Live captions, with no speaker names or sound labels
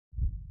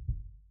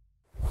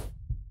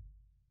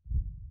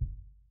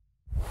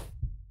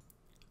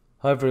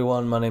Hi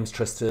everyone, my name's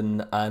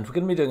Tristan and we're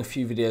going to be doing a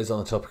few videos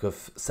on the topic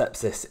of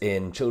sepsis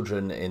in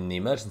children in the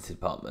emergency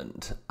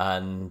department.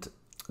 And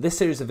this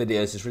series of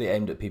videos is really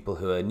aimed at people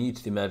who are new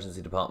to the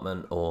emergency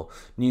department or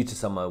new to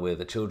somewhere with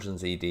a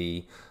children's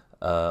ED,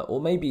 or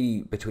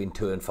maybe between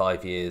 2 and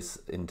 5 years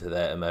into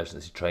their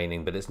emergency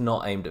training, but it's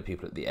not aimed at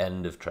people at the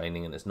end of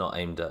training, and it's not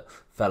aimed at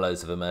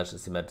fellows of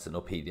emergency medicine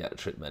or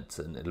paediatric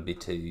medicine. It'll be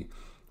too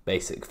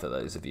basic for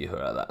those of you who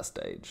are at that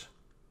stage.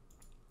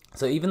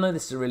 So even though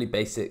this is a really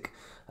basic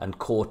and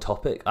core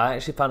topic, I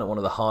actually found it one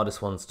of the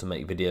hardest ones to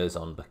make videos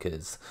on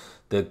because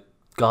the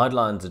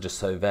guidelines are just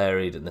so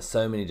varied and there's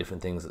so many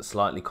different things that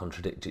slightly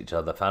contradict each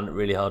other. I found it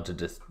really hard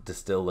to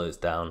distill those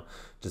down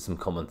to some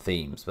common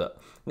themes, but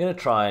I'm going to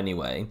try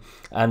anyway.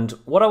 And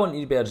what I want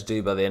you to be able to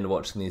do by the end of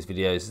watching these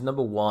videos is,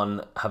 number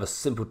one, have a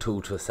simple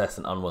tool to assess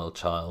an unwell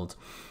child.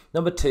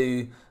 Number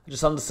two,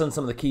 just understand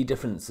some of the key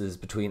differences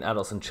between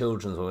adults and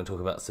children when we talk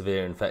about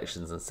severe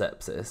infections and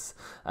sepsis.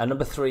 And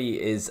number three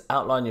is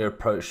outline your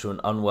approach to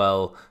an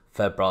unwell,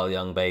 febrile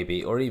young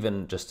baby, or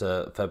even just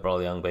a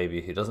febrile young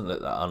baby who doesn't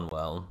look that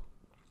unwell.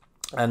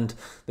 And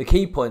the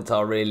key points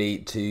are really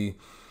to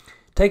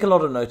take a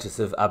lot of notice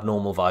of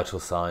abnormal vital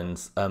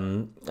signs.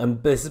 And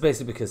this is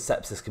basically because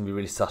sepsis can be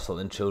really subtle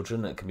in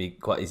children. It can be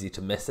quite easy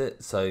to miss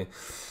it. So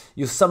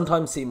you'll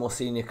sometimes see more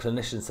senior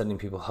clinicians sending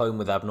people home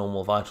with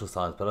abnormal vital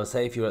signs. But I'd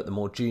say if you're at the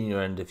more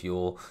junior end of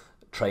your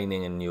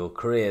training and your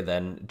career,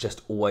 then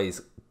just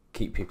always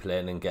keep people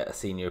in and get a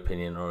senior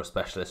opinion or a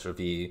specialist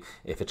review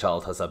if a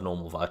child has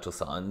abnormal vital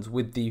signs,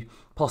 with the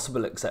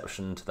possible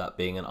exception to that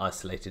being an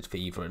isolated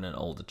fever in an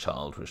older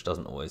child, which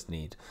doesn't always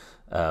need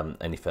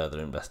any further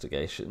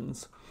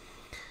investigations.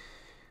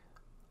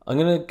 I'm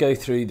going to go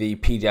through the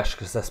Pediatric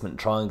Assessment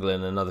Triangle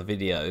in another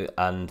video,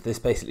 and this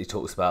basically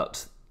talks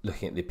about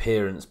looking at the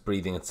appearance,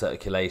 breathing and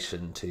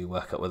circulation to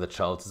work out whether the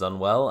child is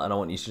unwell, and I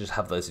want you to just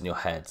have those in your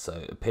head.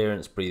 So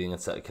appearance, breathing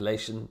and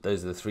circulation,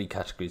 those are the three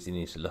categories you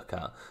need to look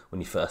at when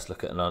you first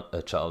look at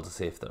a child to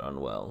see if they're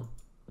unwell.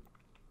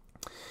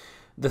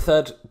 The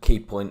third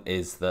key point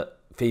is that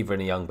fever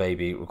in a young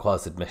baby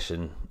requires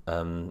admission.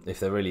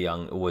 If they're really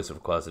young, it always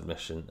requires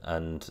admission,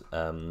 and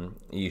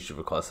usually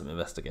requires some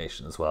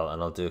investigation as well,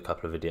 and I'll do a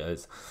couple of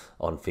videos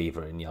on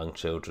fever in young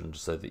children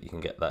so that you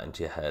can get that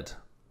into your head.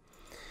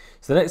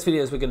 So the next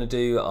videos we're going to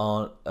do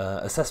are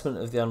assessment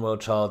of the unwell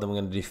child, then we're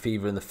going to do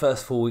fever in the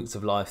first 4 weeks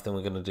of life, then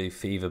we're going to do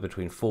fever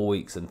between 4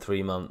 weeks and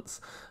 3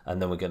 months,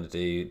 and then we're going to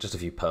do just a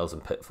few pearls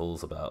and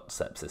pitfalls about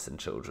sepsis in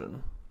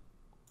children.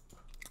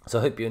 So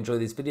I hope you enjoy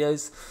these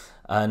videos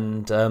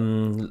and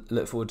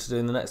look forward to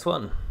doing the next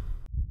one.